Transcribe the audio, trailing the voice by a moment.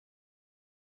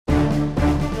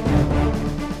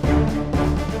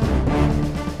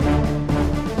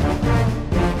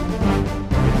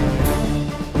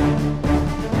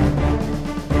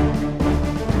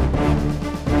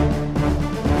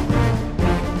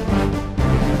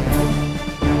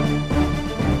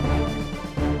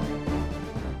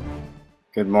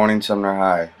Good morning, Sumner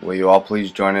High. Will you all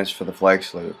please join us for the flag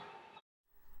salute?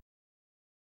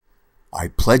 I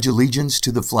pledge allegiance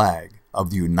to the flag of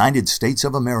the United States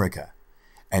of America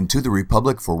and to the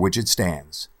republic for which it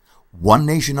stands, one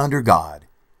nation under God,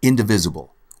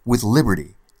 indivisible, with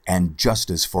liberty and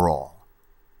justice for all.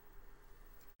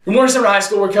 Good morning, Sumner High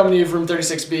School. We're coming to you from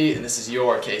 36B, and this is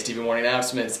your Kstv Morning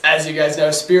Announcements. As you guys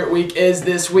know, Spirit Week is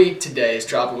this week. Today is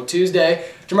Tropical Tuesday.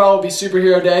 Tomorrow will be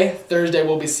Superhero Day. Thursday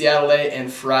will be Seattle Day,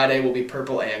 and Friday will be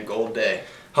Purple and Gold Day.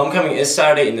 Homecoming is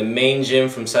Saturday in the main gym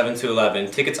from 7 to 11.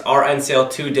 Tickets are on sale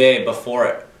today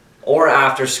before or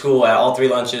after school at all three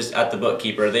lunches at the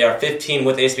Bookkeeper. They are $15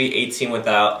 with ASB, $18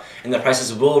 without, and the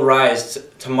prices will rise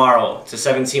tomorrow to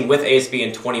 $17 with ASB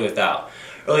and $20 without.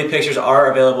 Early pictures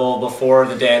are available before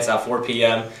the dance at 4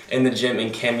 p.m. in the gym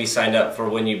and can be signed up for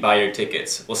when you buy your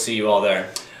tickets. We'll see you all there.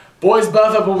 Boys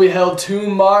Buff Up will be held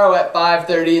tomorrow at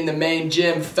 5:30 in the main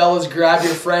gym. Fellas, grab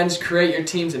your friends, create your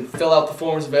teams, and fill out the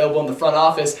forms available in the front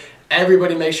office.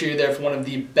 Everybody make sure you're there for one of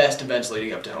the best events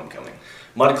leading up to homecoming.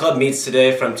 Mud Club meets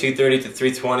today from 2:30 to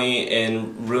 3:20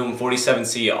 in room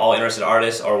 47C. All interested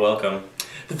artists are welcome.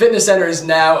 The fitness center is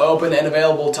now open and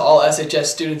available to all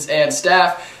SHS students and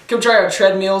staff. Come try our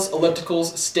treadmills,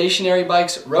 ellipticals, stationary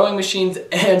bikes, rowing machines,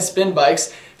 and spin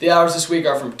bikes. The hours this week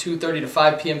are from 2:30 to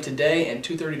 5 p.m. today and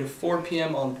 2:30 to 4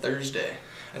 p.m. on Thursday.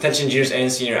 Attention juniors and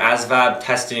senior, ASVAB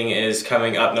testing is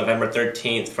coming up November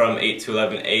 13th from 8 to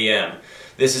 11 a.m.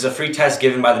 This is a free test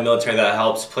given by the military that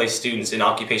helps place students in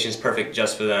occupations perfect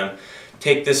just for them.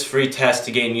 Take this free test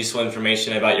to gain useful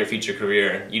information about your future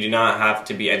career. You do not have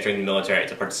to be entering the military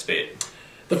to participate.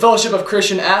 The Fellowship of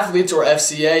Christian Athletes, or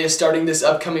FCA, is starting this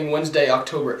upcoming Wednesday,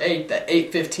 October 8th at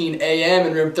 8:15 a.m.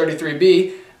 in room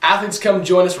 33B. Athletes come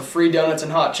join us for free donuts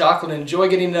and hot chocolate and enjoy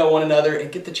getting to know one another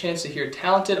and get the chance to hear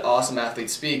talented, awesome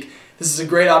athletes speak. This is a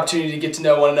great opportunity to get to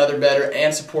know one another better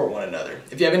and support one another.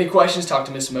 If you have any questions, talk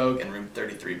to Miss Moog in room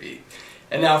 33B.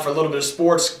 And now for a little bit of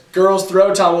sports. Girls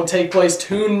throw time will take place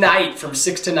tonight from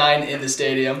 6 to 9 in the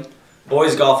stadium.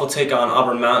 Boys golf will take on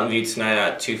Auburn Mountain View tonight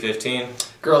at 2:15.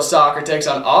 Girls soccer takes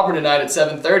on Auburn tonight at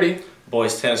 7:30.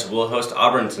 Boys tennis will host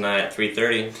Auburn tonight at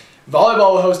 3:30.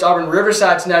 Volleyball will host Auburn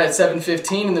Riverside tonight at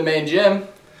 7:15 in the main gym.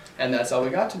 And that's all we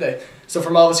got today. So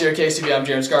from all of us here at KCV, I'm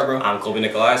Jaron Scarborough. I'm Colby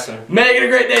Nicolaisen. Make it a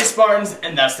great day, Spartans,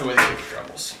 and that's the way the cookie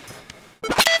crumbles.